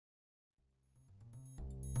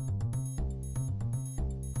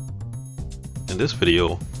In this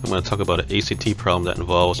video, I'm going to talk about an ACT problem that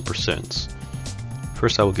involves percents.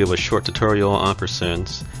 First, I will give a short tutorial on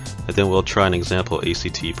percents, and then we'll try an example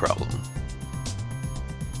ACT problem.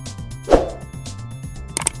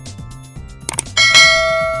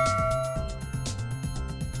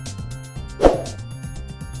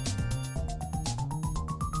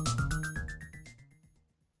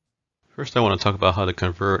 First, I want to talk about how to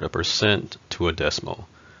convert a percent to a decimal.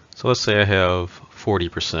 So let's say I have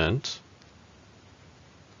 40%.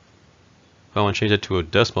 If I want to change it to a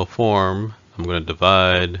decimal form, I'm going to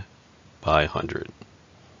divide by 100.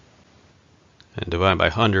 And divide by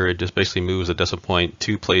 100 just basically moves the decimal point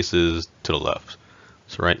 2 places to the left.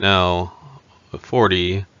 So right now, with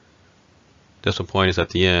 40, decimal point is at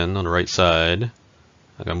the end on the right side. I'm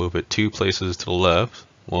going to move it 2 places to the left.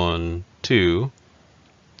 1, 2.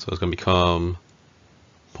 So it's going to become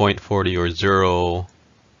 0.40 or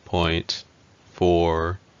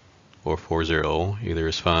 0.4 or 40. Either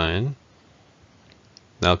is fine.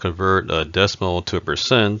 Now convert a decimal to a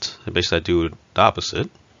percent, and basically I do the opposite.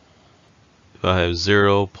 If I have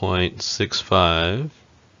 0.65,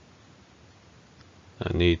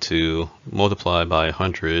 I need to multiply by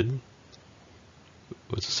 100,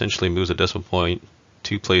 which essentially moves the decimal point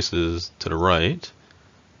 2 places to the right,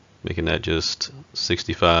 making that just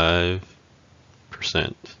 65%.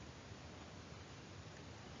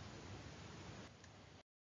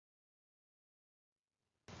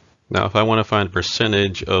 Now if I want to find the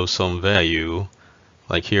percentage of some value,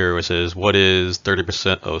 like here where it says what is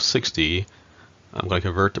 30% of 60, I'm going to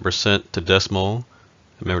convert the percent to decimal.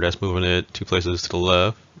 Remember that's moving it 2 places to the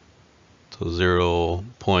left, so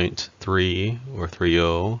 0.3 or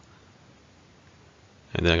 30.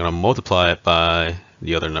 And then I'm going to multiply it by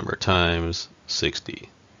the other number times 60.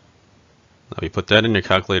 Now if you put that in your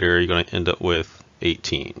calculator, you're going to end up with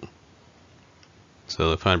 18.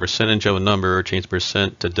 So to find a percentage of a number, change the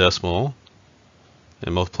percent to decimal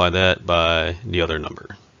and multiply that by the other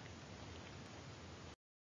number.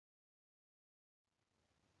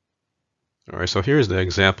 Alright, so here's the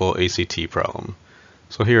example ACT problem.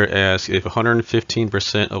 So here it asks if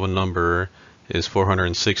 115% of a number is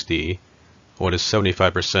 460, what is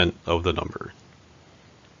 75% of the number?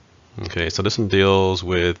 Okay, so this one deals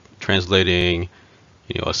with translating,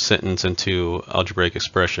 a sentence into algebraic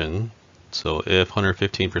expression. So if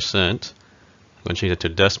 115%, I'm going to change it to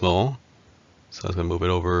decimal. So I'm going to move it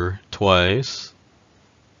over twice.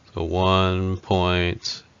 So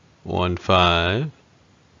 1.15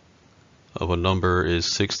 of a number is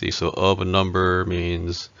 60. So of a number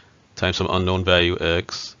means times some unknown value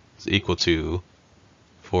x is equal to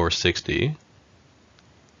 460.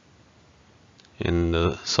 In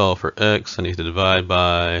the solve for x, I need to divide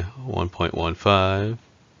by 1.15.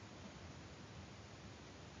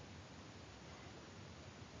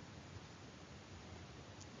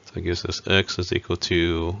 So it gives us x is equal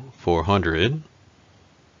to 400.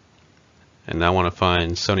 And now I want to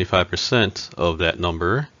find 75% of that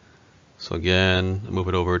number. So again, move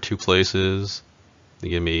it over 2 places. They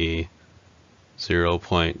give me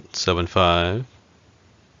 0.75. I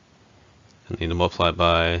need to multiply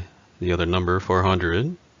by the other number, 400.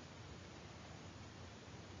 And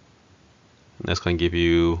that's going to give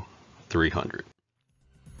you 300.